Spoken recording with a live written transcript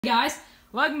Hey guys,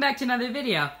 welcome back to another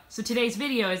video. So today's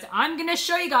video is I'm gonna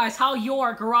show you guys how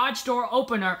your garage door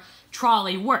opener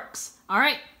trolley works.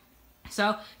 Alright?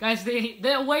 So guys,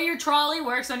 the way your trolley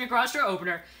works on your garage door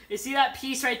opener, you see that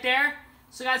piece right there?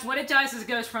 So guys, what it does is it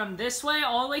goes from this way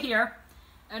all the way here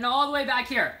and all the way back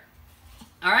here.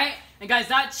 Alright? And guys,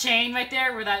 that chain right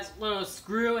there where that little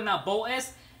screw and that bolt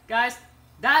is, guys,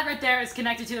 that right there is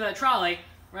connected to the trolley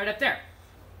right up there.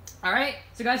 Alright,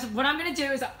 so guys, what I'm going to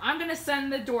do is I'm going to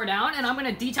send the door down and I'm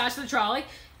going to detach the trolley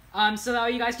so that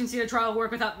way you guys can see the trolley work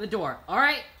without the door.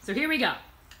 Alright, so here we go.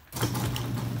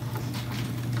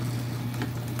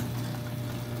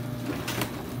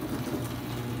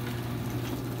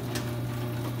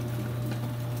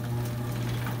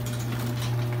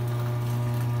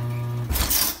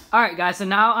 Alright guys, so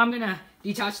now I'm going to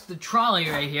detach the trolley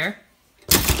right here.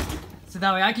 So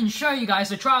that way I can show you guys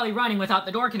the trolley running without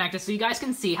the door connected so you guys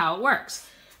can see how it works.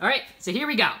 Alright, so here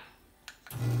we go.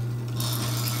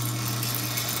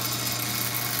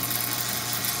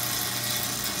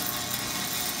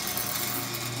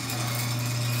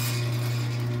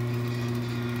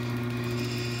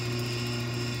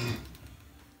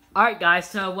 Alright guys,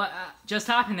 so what just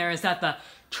happened there is that the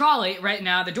trolley right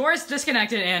now, the door is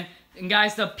disconnected and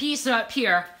guys, the piece up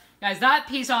here, guys, that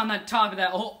piece on the top of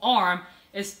that whole arm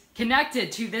is connected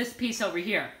to this piece over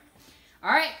here.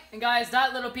 Alright, and guys,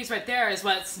 that little piece right there is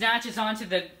what snatches onto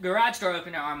the garage door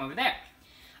opener arm over there.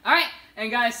 Alright, and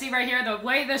guys, see right here, the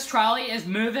way this trolley is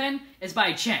moving is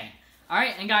by chain.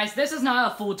 Alright, and guys, this is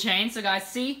not a full chain, so guys,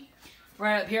 see?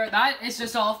 Right up here, that is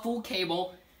just all full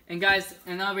cable, and guys,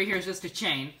 and over here is just a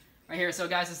chain. Right here, so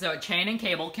guys, it's a chain and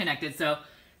cable connected, so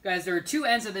guys, there are two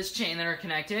ends of this chain that are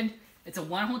connected. It's a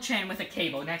one whole chain with a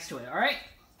cable next to it, alright?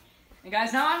 And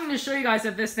guys, now I'm going to show you guys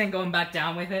of this thing going back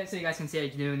down with it so you guys can see how you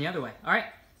do it the other way. Alright,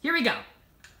 here we go.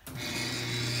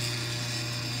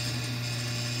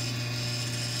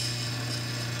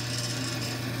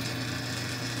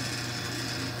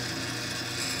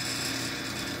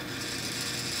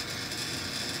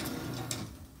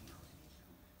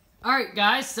 Alright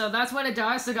guys, so that's what it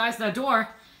does. So guys, the door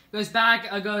goes back,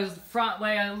 goes front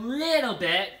way a little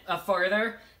bit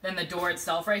further than the door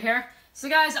itself right here. So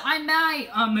guys, I might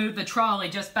move the trolley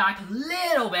just back a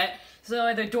little bit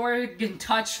so the door can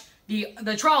touch,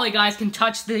 the trolley guys can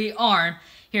touch the arm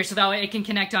here so that way it can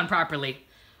connect on properly.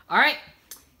 Alright,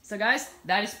 so guys,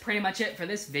 that is pretty much it for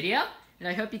this video. And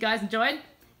I hope you guys enjoyed.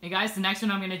 And guys, the next one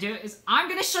I'm going to do is I'm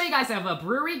going to show you guys how a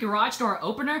brewery garage door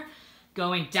opener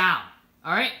going down.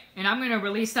 Alright, and I'm going to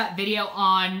release that video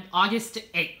on August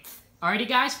 8th. Alrighty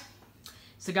guys?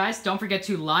 So guys, don't forget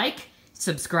to like,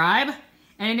 subscribe,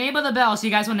 and enable the bell so you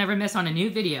guys will never miss on a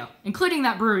new video, including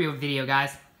that brewery video,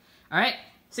 guys. Alright,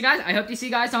 so guys, I hope to see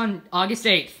you guys on August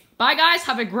 8th. Bye guys,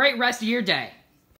 have a great rest of your day.